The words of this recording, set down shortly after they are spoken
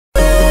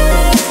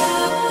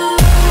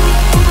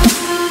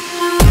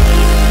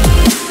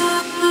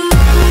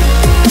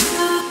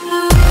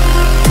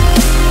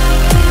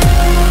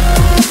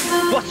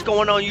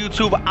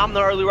YouTube? I'm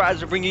the Early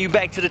Riser bringing you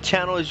back to the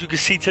channel. As you can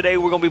see today,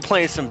 we're going to be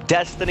playing some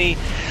Destiny.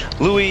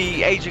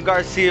 Luee, Agent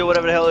Garcia,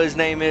 whatever the hell his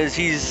name is,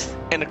 he's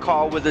in the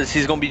call with us.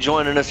 He's going to be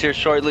joining us here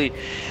shortly.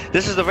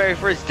 This is the very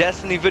first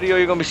Destiny video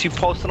you're going to see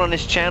posted on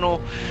this channel.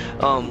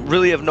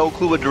 Really have no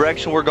clue what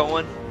direction we're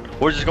going.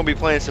 We're just going to be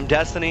playing some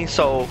Destiny.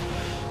 So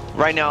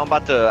right now I'm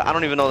about to, I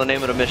don't even know the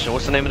name of the mission.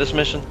 What's the name of this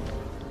mission?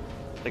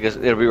 I think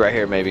it'll be right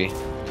here maybe.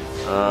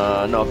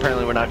 No,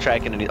 apparently we're not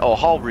tracking any. Oh,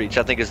 Hull Breach,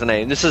 I think is the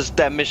name. This is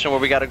that mission where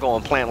we gotta go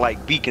and plant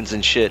like beacons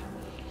and shit,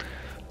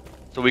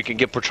 so we can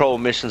get patrol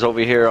missions over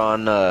here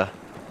on the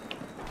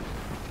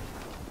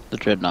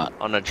Dreadnought.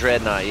 On the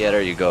Dreadnought, yeah,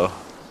 there you go.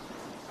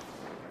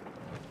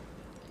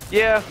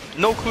 Yeah,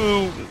 no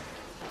clue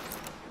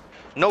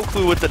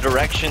with the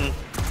direction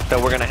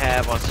that we're gonna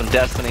have on some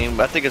Destiny.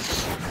 I think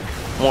it's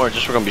more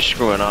just we're gonna be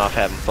screwing off,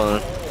 having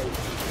fun.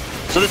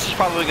 So this is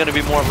probably gonna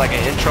be more of like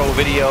an intro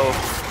video.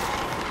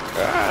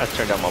 I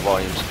turned down my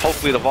volumes.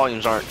 Hopefully the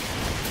volumes aren't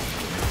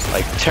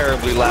like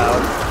terribly loud.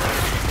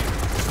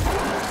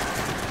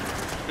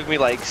 Took me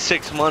like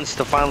 6 months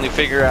to finally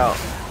figure out.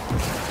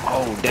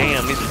 Oh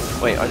damn!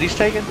 Wait, are these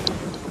taken?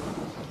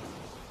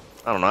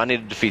 I don't know. I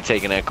need to defeat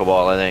Taken Echo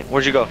Ball, I think.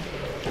 Where'd you go?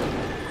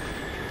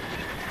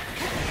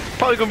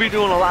 Probably gonna be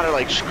doing a lot of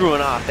like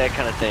screwing off, that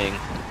kind of thing,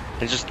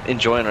 and just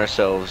enjoying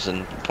ourselves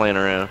and playing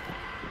around.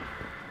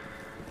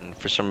 And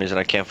for some reason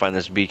I can't find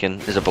this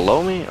beacon. Is it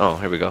below me? Oh,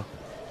 here we go.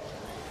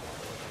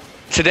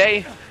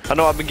 Today, I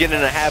know I've been getting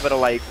in a habit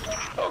of like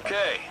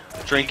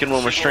drinking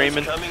when we're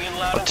streaming.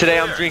 Today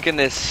I'm drinking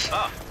this,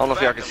 I don't know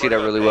if y'all can see that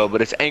really well,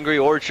 but it's Angry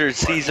Orchard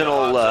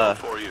seasonal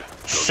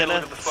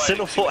cinnamon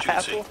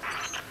apple.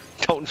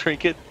 Don't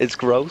drink it, it's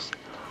gross.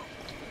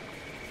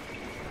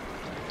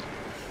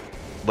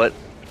 But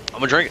I'm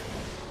gonna drink it.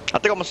 I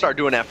think I'm gonna start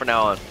doing that from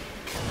now on.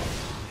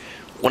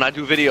 When I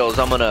do videos,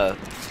 I'm gonna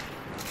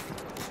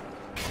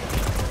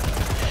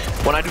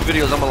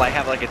like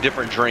have like a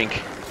different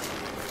drink.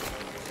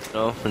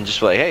 No, and just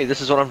be like, hey,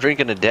 this is what I'm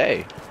drinking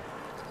today.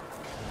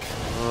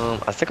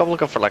 I think I'm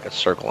looking for like a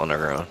circle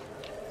underground.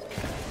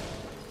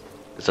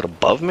 Is it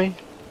above me?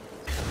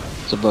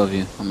 It's above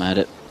you. I'm at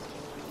it.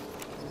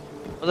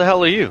 Where the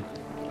hell are you?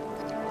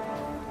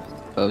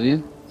 Above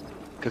you?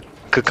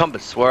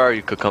 Cucumbus, where are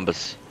you,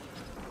 Cucumbus?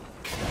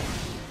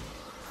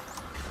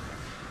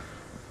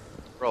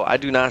 Bro, I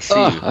do not see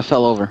you. I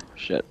fell over.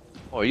 Shit.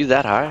 Oh, are you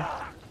that high?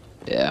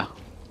 Yeah.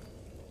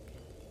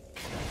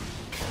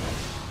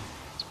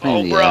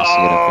 Oh,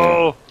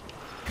 bro!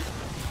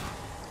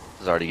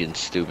 This is already getting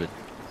stupid.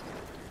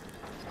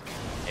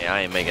 Yeah,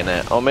 I ain't making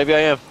that. Oh, maybe I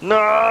am.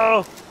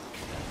 No!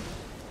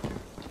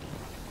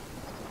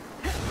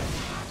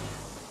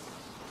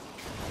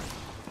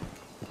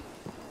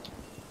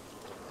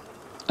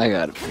 I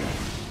got it.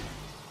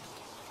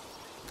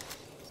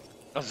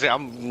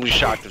 I'm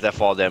shocked if that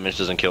fall damage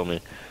doesn't kill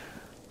me.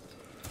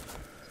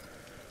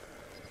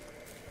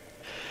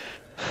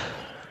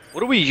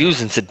 What are we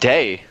using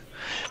today?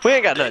 We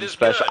ain't got nothing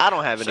special. I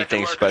don't have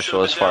anything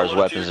special as far as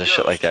weapons and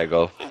shit like that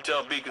go.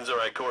 Intel beacons are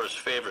Ikora's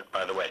favorite,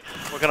 by the way.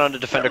 Working on the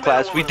Defender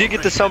class. We did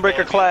get the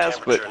Sunbreaker class,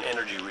 but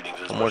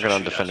I'm working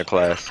on Defender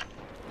class.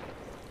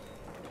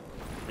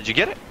 Did you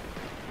get it?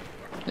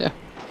 Yeah.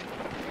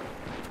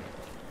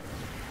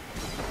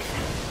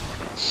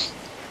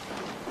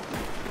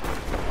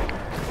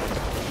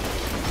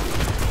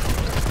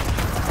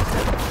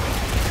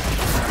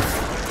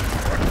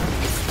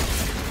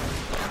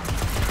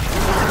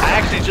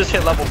 Just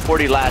hit level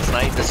 40 last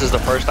night. This is the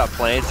first I've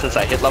played since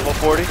I hit level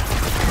 40,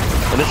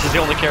 and this is the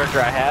only character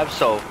I have,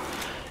 so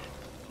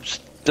I'm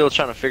still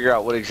trying to figure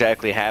out what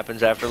exactly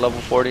happens after level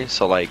 40.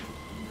 So like,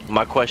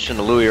 my question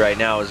to Luee right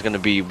now is going to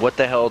be, what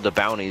the hell do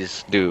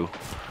bounties do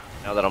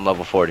now that I'm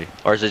level 40?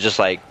 Or is it just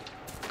like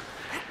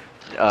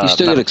you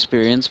still get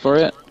experience for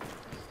it?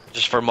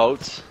 Just for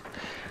motes?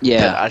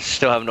 Yeah. I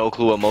still have no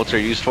clue what motes are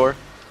used for.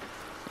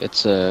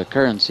 It's a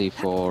currency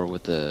for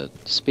with the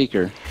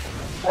speaker.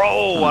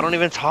 Bro, I don't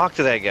even talk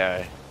to that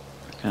guy.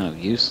 Kind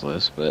of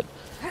useless, but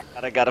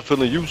I got a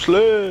feeling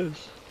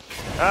useless.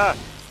 Ah,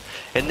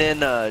 and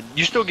then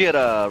you still get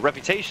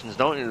reputations,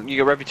 don't you? You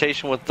get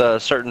reputation with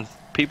certain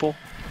people.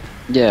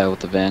 Yeah, with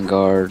the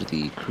Vanguard,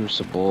 the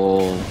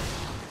Crucible,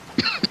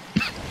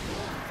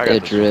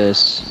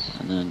 Idris,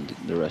 and then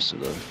the rest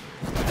of the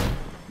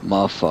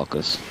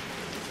motherfuckers.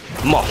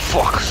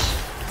 Motherfuckers.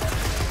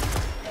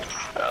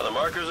 The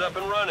marker's up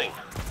and running.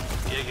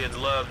 You kids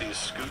love these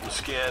scoot and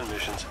scan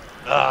missions.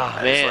 Ah,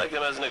 man. Like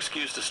them as an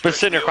excuse to been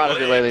sitting here quite a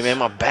bit lately, man.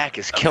 My back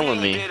is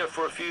killing me. Data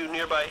for a few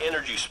nearby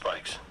energy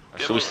spikes.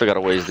 So we still got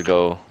a ways to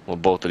go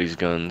with both of these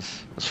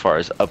guns as far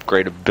as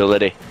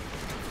upgradability.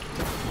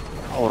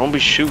 Oh, don't be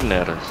shooting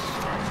at us.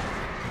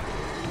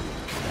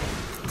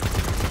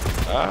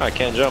 Ah, I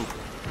can't jump.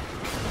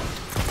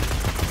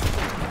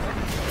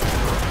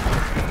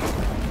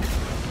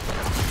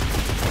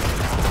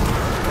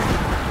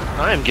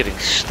 I am getting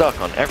stuck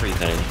on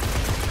everything.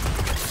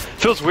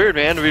 Feels weird,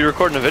 man, to be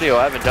recording a video.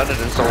 I haven't done it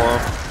in so long.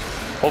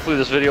 Hopefully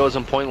this video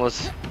isn't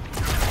pointless.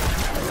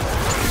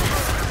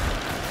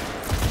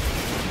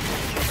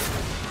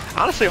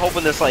 Honestly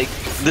hoping this like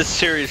this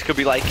series could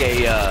be like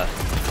a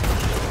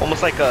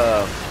almost like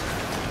a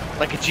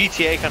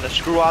GTA kind of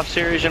screw off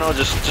series, you know,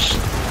 just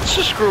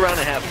screw around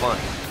and have fun.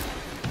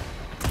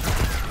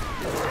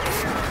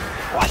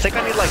 Oh, I think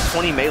I need like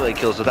 20 melee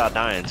kills without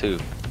dying too.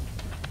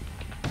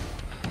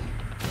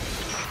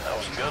 I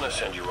was gonna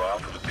send you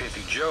off with a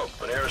pithy joke,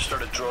 but Era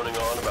started droning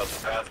on about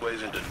the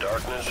pathways into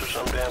darkness or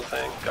some damn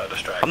thing. Got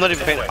distracted. I'm not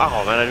even paying.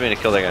 Oh man, I didn't mean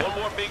to kill that guy. One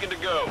more beacon to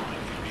go,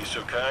 if you'd be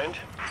so kind.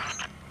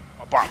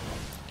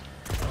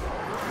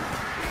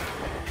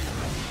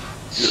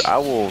 Dude, I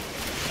will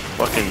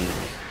fucking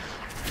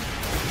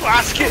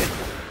blast it.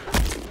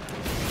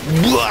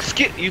 Blast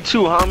it, you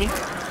too, homie.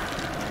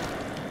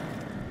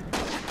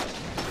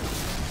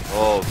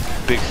 Oh,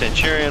 big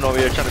Centurion over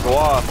here trying to go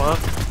off, huh?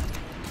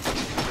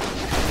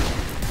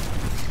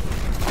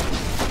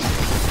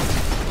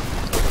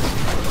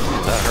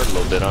 That hurt a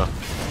little bit, huh?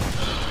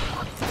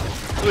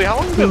 Wait, how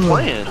long have you been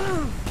playing?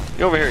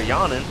 You over here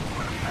yawning.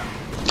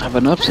 I've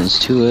been up since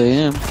 2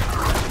 a.m.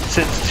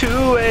 Since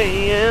 2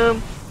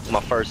 a.m. My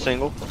first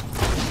single.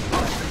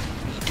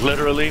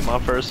 Literally, my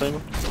first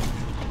single.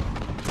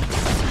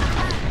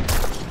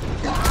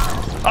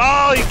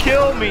 Oh, he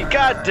killed me!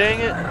 God dang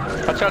it!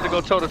 I tried to go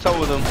toe to toe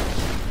with him.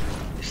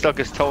 He stuck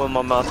his toe in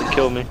my mouth and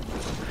killed me.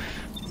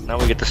 Now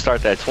we get to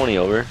start that 20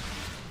 over.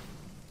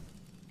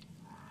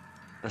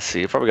 Let's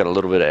see, probably got a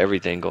little bit of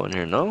everything going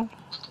here, no?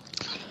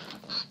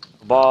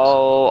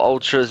 Ball,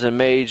 ultras and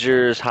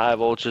majors,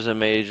 hive ultras and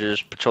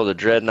majors, patrol the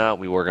Dreadnought,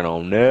 we working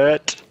on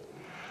that.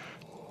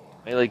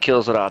 Melee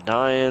kills without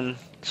dying,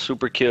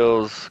 super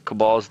kills,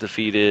 Cabal's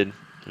defeated,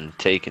 and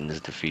Taken's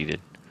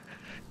defeated.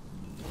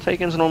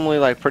 Taken's normally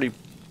like pretty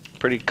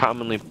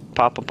commonly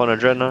pop up on a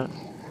Dreadnought.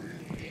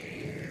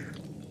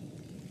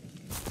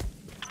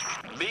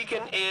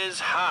 Beacon is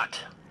hot.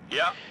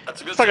 Yeah,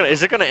 that's a good.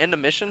 Is it gonna end the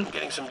mission?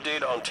 Getting some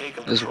data on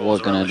Taken. This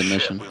was gonna end the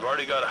mission. We've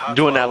already got a hot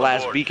Doing spot that on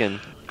last board. beacon.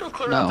 Go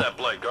clear No. out that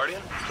blight,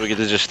 Guardian. So we get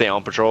to just stay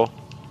on patrol.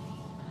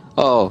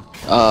 Oh,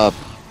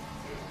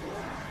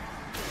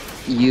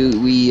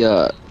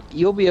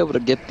 you'll be able to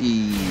get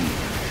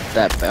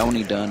that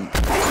bounty done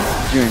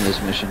during this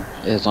mission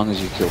as long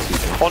as you kill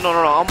people. Oh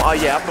no,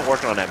 yeah, I've been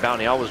working on that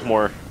bounty. I was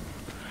more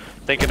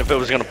thinking if it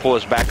was gonna pull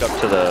us back up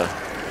to the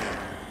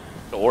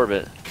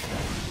orbit.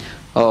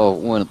 Oh,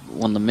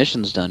 when the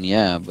mission's done,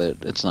 yeah, but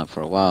it's not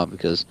for a while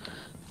because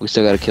we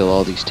still got to kill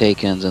all these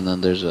Takens, and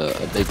then there's a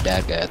big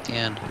bad guy at the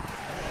end.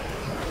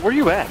 Where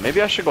you at?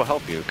 Maybe I should go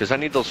help you because I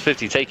need those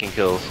 50 Taken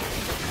kills.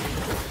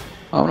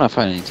 Oh, I'm not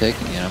fighting any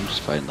Taken yet. I'm just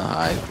fighting the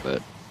hive,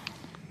 but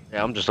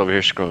Yeah, I'm just over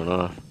here screwing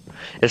off.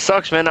 It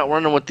sucks, man, not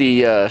running with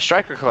the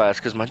striker class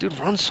because my dude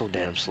runs so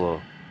damn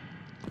slow.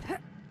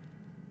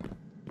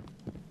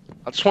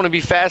 I just want to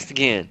be fast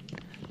again.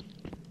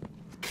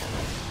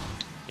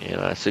 And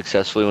I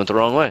successfully went the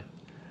wrong way.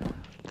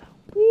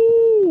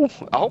 Woo!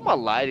 I hope my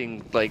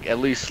lighting, like, at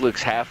least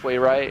looks halfway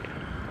right.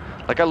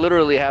 Like, I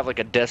literally have, like,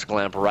 a desk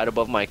lamp right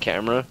above my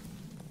camera.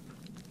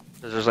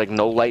 There's, like,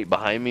 no light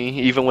behind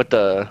me, even with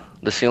the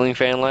ceiling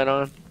fan light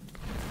on.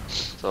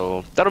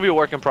 So, that'll be a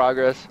work in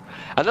progress.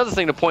 Another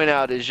thing to point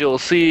out is you'll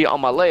see on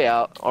my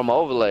layout, on my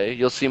overlay,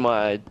 you'll see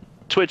my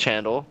Twitch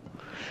handle.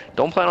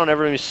 Don't plan on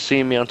ever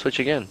seeing me on Twitch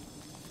again.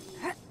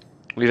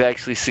 We've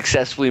actually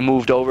successfully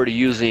moved over to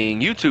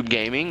using YouTube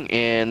gaming,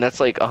 and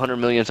that's like 100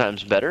 million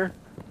times better.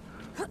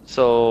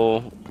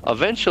 So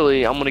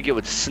eventually I'm gonna get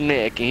with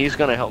Snick and he's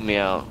gonna help me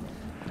out.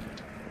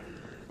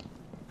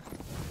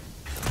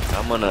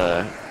 I'm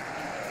gonna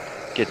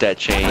get that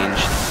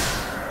changed.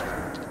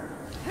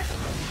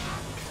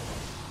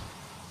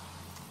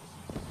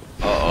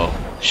 Uh-oh,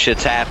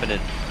 shit's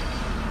happening.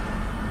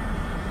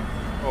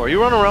 Oh, are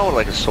you running around with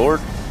like a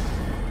sword?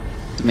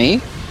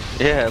 me?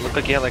 Yeah, it looked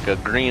like you had like a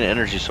green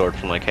energy sword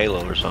from like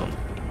Halo or something.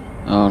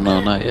 Oh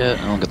no, not yet.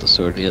 I don't get the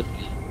sword yet.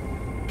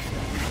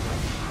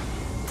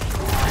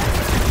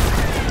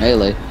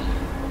 Melee.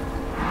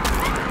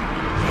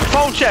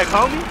 Phone check,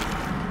 homie!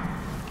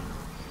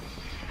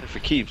 If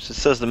it keeps, it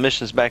says the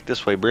mission's back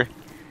this way, bruh.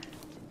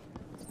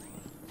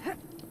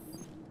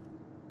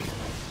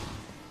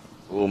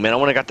 Oh man, I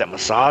would've got that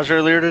massage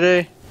earlier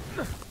today.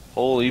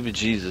 Holy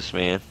bejesus,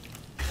 man.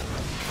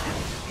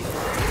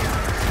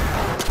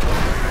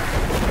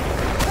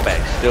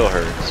 Back still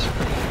hurts.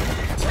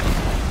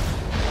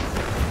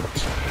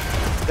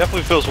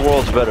 Definitely feels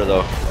worlds better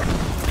though.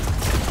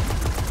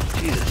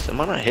 Jesus, am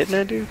I not hitting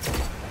that dude?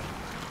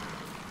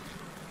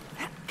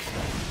 I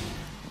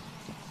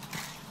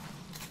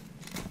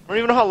don't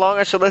even know how long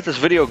I should let this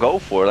video go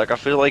for. Like, I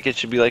feel like it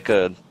should be like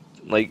a,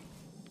 like,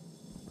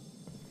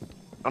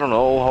 I don't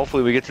know,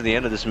 hopefully we get to the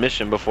end of this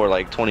mission before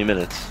like 20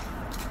 minutes.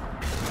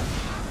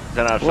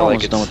 Then I feel like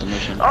it's done with the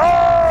mission.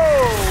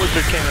 Oh! It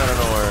just came out of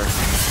nowhere.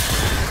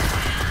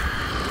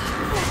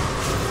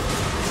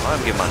 I'm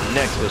getting my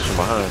neck twisted from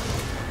behind.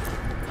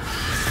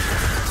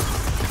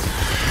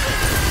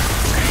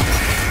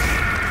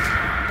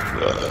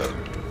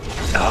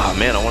 Oh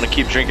man, I want to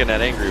keep drinking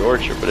that Angry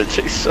Orchard, but it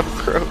tastes so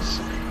gross.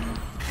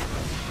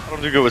 I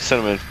don't do good with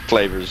cinnamon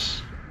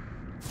flavors.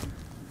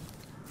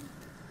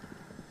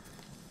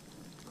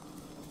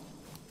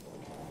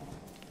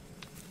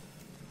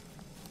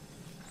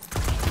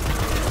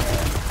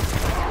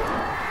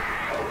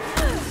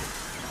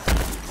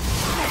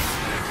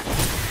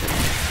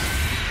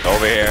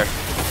 over here.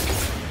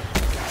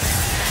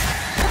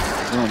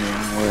 Going the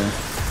wrong way.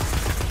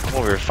 I'm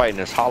over here fighting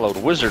this hollowed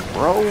wizard,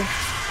 bro.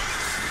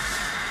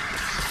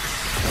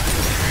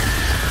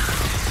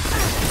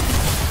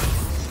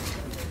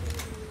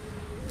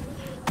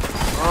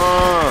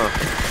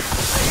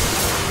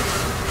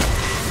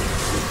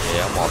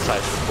 Yeah, I'm all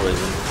types of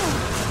poison.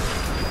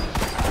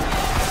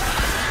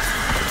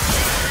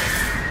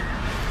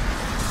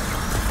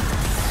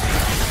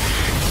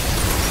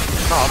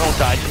 Oh, don't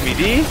die to me,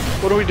 D.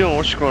 What are we doing?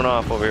 We're screwing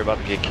off over here, about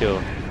to get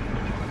killed.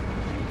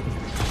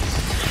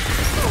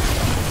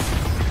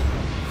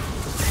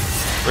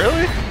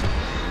 Really?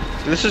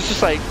 This is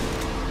just like...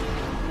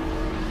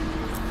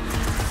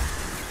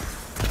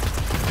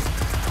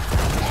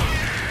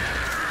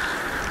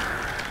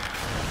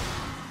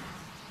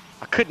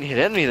 I couldn't hit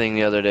anything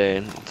the other day,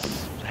 and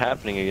it's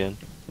happening again.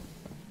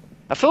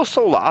 I feel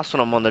so lost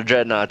when I'm on the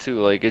Dreadnought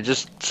too, like it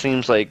just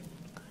seems like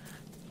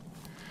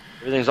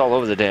everything's all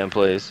over the damn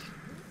place.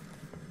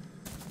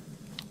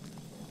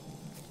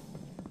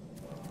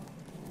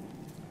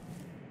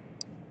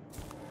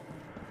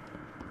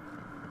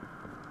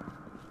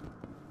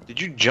 Did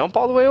you jump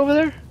all the way over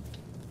there?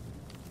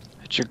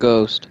 It's your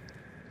ghost.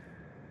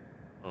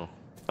 Oh,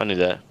 I knew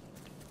that.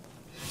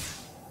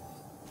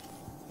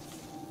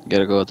 You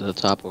gotta go to the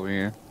top over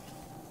here.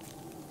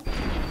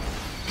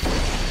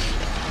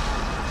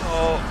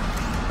 Oh,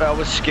 that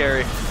was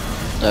scary.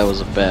 That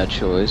was a bad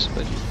choice,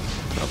 but you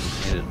probably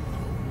made it.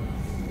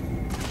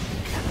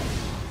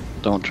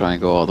 Don't try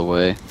and go all the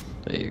way.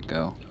 There you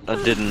go.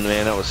 I didn't,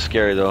 man. That was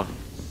scary though.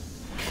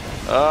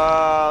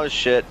 Oh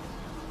shit.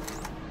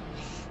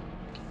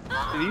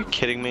 Are you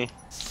kidding me?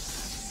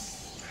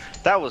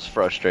 That was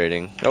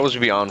frustrating. That was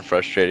beyond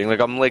frustrating. Like,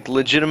 I'm like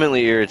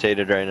legitimately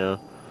irritated right now.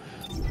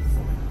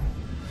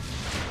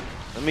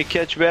 Let me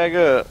catch back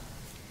up.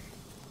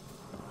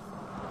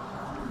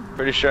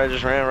 Pretty sure I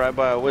just ran right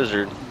by a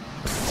wizard.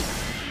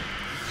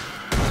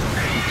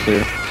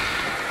 Clear.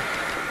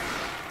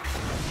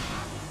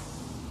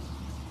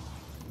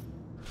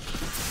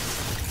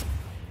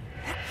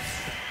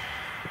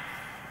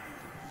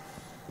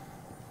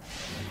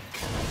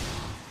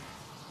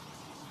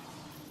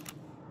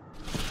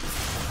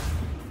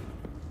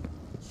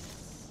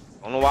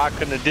 I don't know why I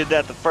couldn't have did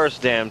that the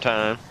first damn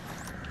time.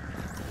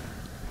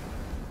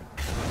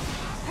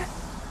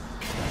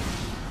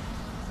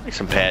 Make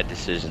some bad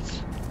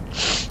decisions.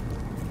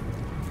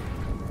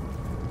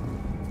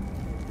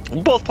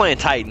 We're both playing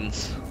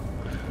Titans.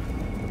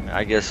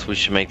 I guess we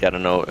should make that a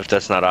note if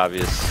that's not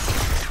obvious.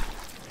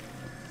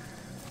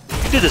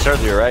 You did this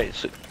earlier, right?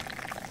 So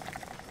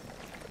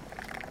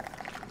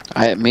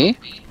Me?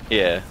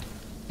 yeah.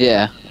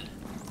 Yeah.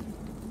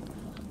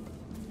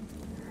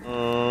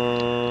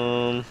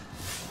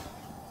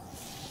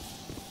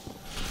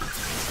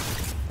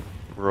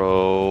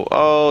 Bro.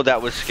 Oh,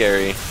 that was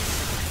scary.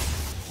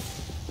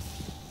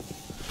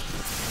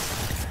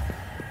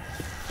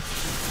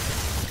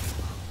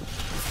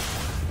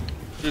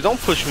 Dude, don't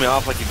push me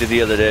off like you did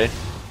the other day.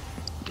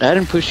 I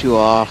didn't push you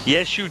off.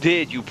 Yes, you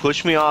did. You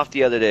pushed me off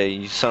the other day,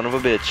 you son of a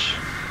bitch.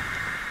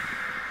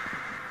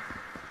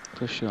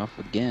 Push you off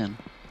again.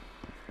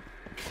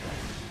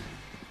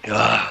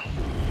 Ugh.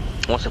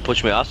 Wants to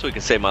push me off so he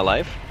can save my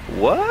life?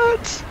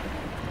 What?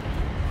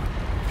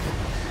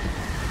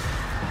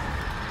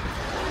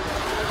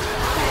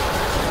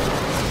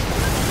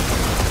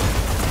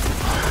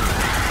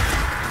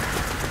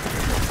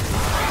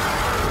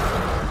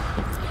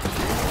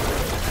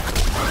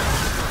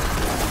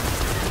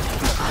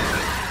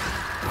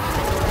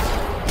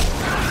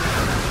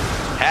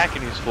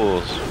 Hacking these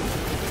fools.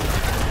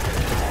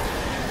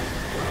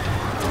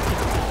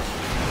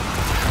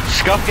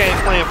 Scuff game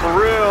playing for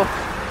real.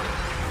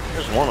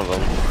 There's one of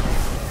them.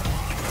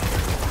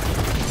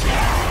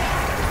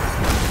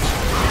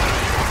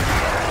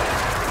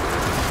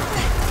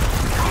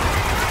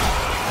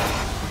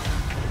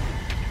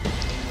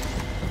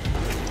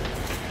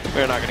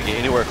 We're not gonna get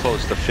anywhere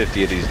close to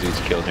 50 of these dudes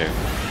killed here.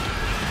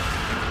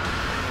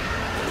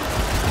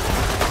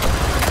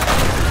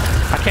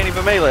 I can't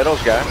even melee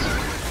those guys.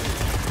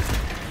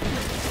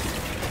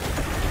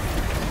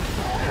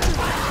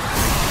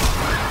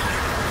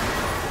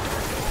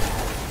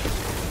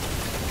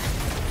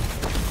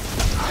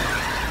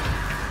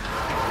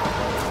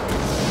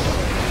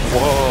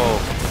 Whoa.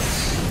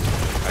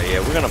 Oh, yeah,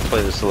 we're gonna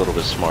play this a little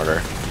bit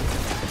smarter.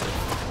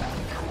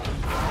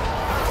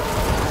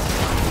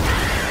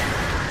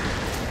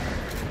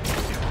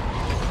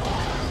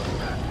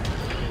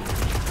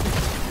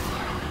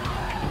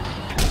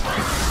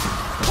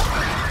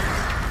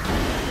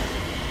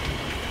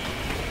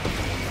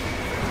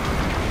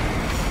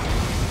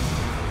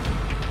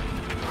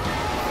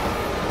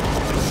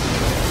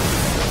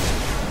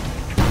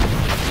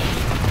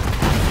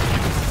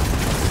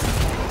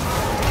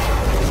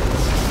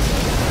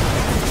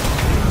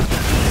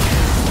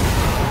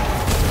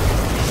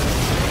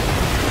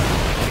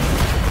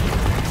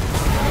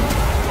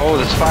 Oh,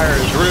 this fire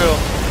is real.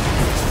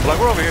 Like,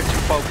 we're over here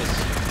too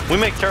focused. We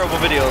make terrible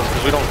videos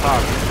because we don't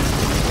talk.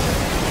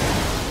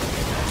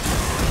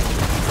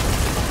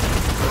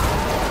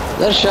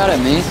 That shot at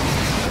me.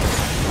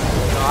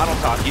 No, I don't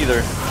talk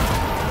either.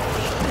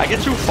 I get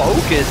too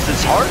focused.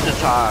 It's hard to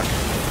talk.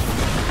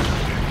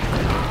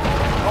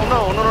 Oh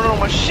no, no, no, no,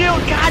 my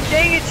shield. God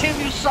dang it, Tim,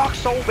 you suck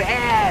so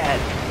bad.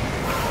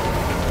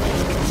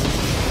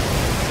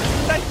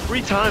 I died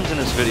 3 times in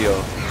this video.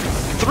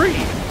 3.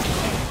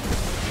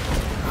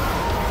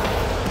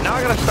 Now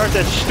I gotta start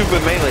that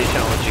stupid melee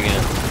challenge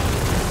again.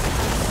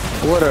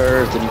 What on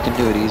earth, and you can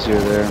do it easier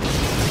there.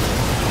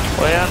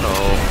 Well, yeah, I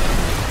know.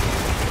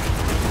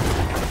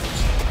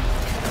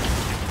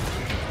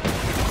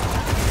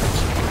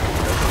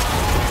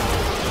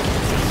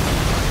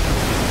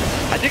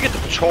 I did get the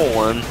patrol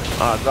one.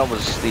 That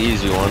was the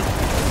easy one.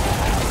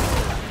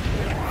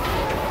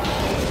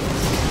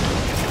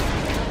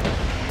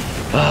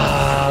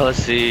 Let's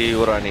see,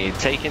 what do I need?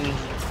 Taken.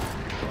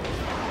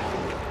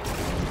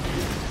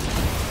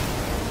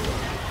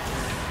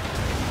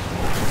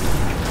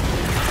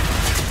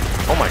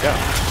 Oh my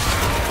god.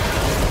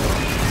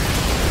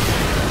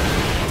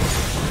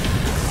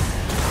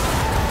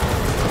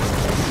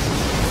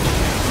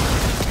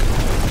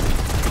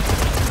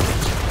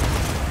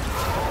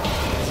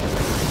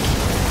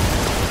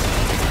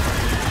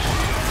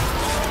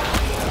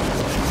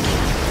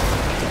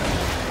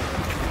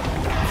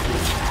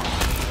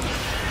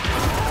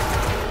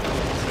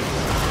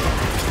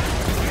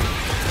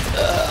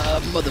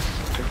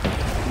 Motherfucker.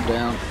 I'm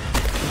down.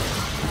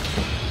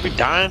 We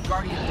dying?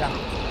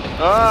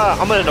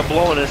 I'm gonna end up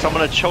blowing this. I'm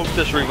gonna choke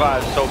this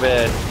revive so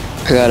bad.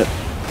 I got it.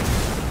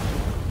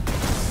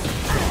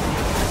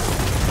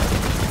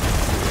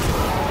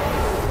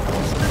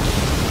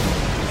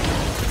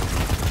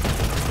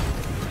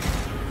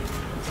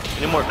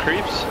 Any more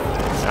creeps?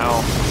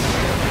 Ow.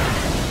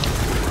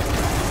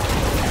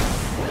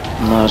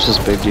 No, it's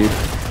just big dude.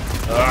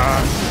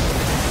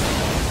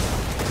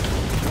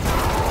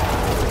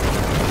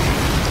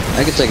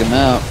 I can take him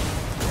out.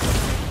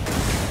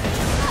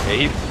 Yeah,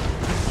 he's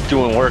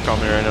doing work on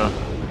me right now.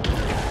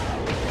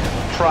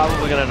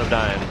 Probably gonna end up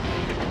dying.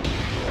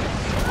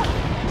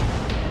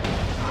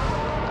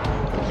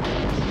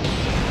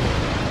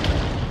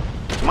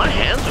 My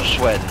hands are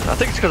sweating. I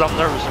think it's because I'm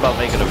nervous about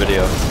making a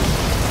video.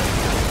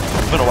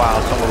 It's been a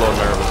while, so I'm a little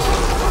nervous.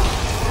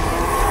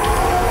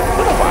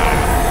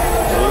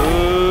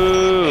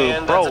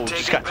 Ooh, bro,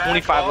 just got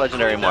 25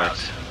 legendary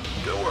marks.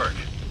 Good work.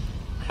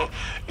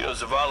 You know,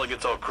 Zavala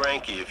gets all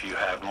cranky if you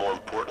have more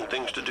important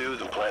things to do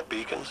than plant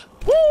beacons.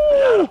 Woo!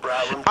 Not a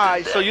problem.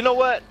 Alright, so you know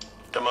what?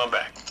 Come on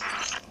back.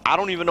 I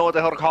don't even know what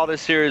the hell to call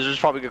this series. We're just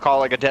probably gonna call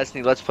it like a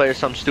Destiny Let's Play or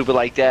something stupid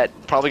like that.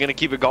 Probably gonna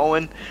keep it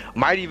going.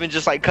 Might even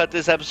just like cut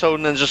this episode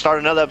and then just start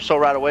another episode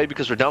right away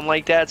because we're dumb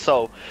like that.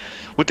 So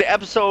with the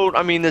episode,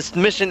 I mean this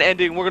mission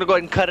ending, we're gonna go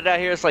ahead and cut it out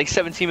here. It's like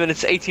 17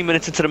 minutes, 18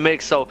 minutes into the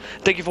mix. So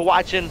thank you for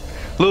watching.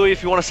 Luee,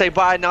 if you want to say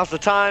bye, now's the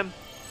time.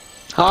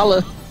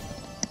 Holla.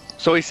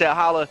 So he said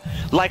holla,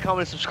 like,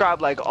 comment,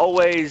 subscribe like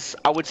always.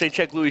 I would say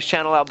check Luee's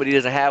channel out, but he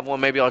doesn't have one.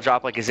 Maybe I'll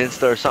drop like his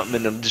Insta or something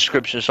in the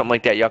description or something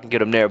like that. Y'all can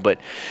get him there, but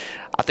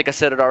I think I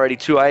said it already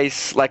too.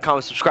 Ice, like,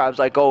 comment, subscribe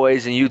like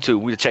always, and YouTube.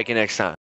 We'll check you next time.